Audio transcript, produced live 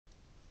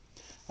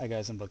Hi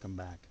guys, and welcome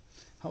back.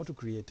 How to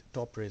create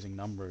top raising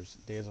numbers,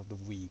 days of the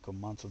week or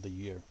months of the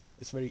year.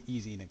 It's very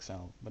easy in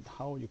Excel, but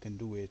how you can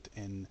do it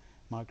in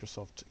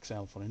Microsoft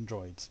Excel for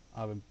Androids,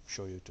 I will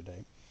show you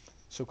today.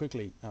 So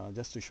quickly,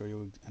 just to show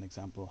you an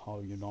example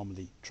how you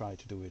normally try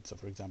to do it. So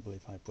for example,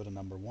 if I put a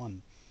number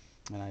 1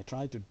 and I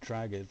try to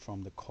drag it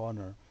from the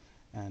corner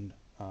and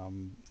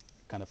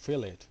kind of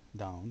fill it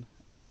down,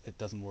 it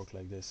doesn't work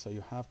like this. So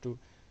you have to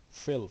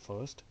fill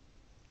first.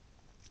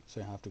 So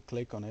you have to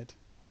click on it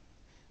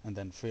and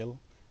then fill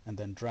and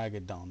then drag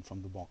it down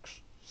from the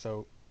box,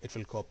 so it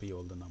will copy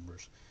all the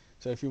numbers.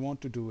 So if you want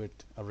to do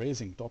it a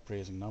top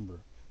raising number,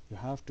 you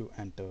have to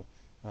enter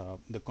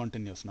the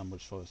continuous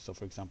numbers first. So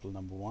for example,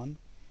 number 1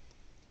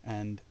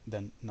 and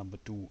then number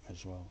 2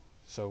 as well.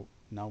 So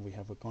now we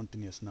have a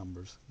continuous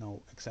numbers. Now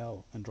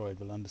Excel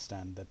Android will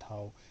understand that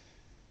how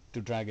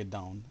to drag it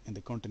down in the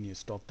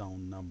continuous top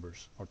down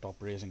numbers or top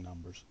raising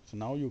numbers. So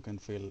now you can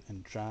fill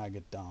and drag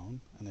it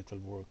down and it will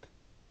work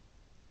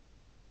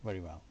very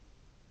well.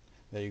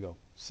 There you go.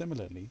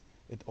 Similarly,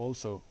 it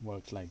also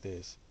works like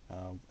this.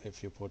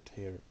 If you put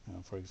here,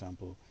 for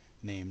example,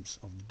 names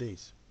of the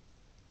days.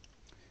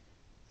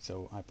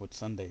 So I put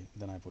Sunday,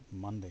 then I put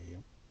Monday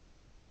here,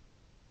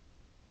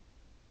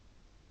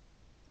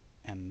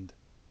 and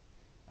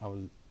I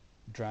will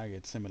drag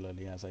it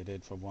similarly as I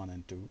did for 1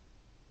 and 2.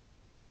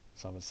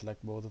 So I will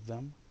select both of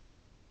them,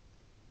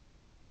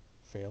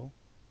 fill,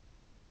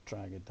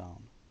 drag it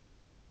down.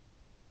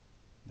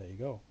 There you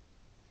go.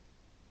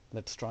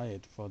 Let's try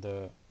it for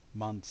the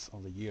months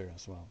of the year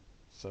as well.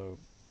 So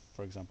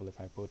for example,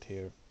 if I put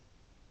here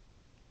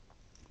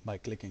by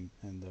clicking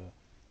in the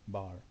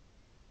bar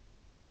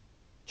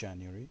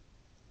January,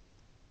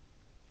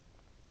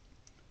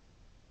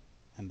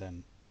 and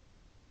then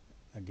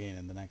again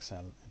in the next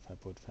cell if I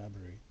put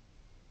February,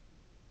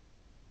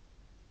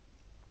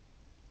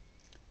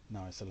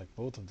 now I select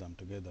both of them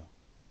together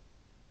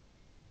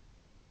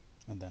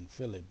and then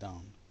fill it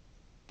down.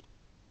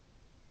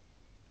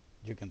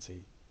 You can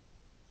see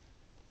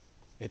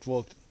it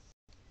worked.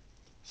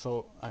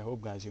 So I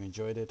hope guys you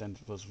enjoyed it and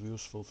it was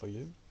useful for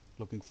you.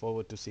 Looking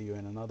forward to see you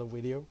in another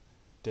video.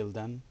 Till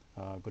then,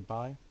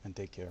 goodbye and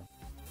take care.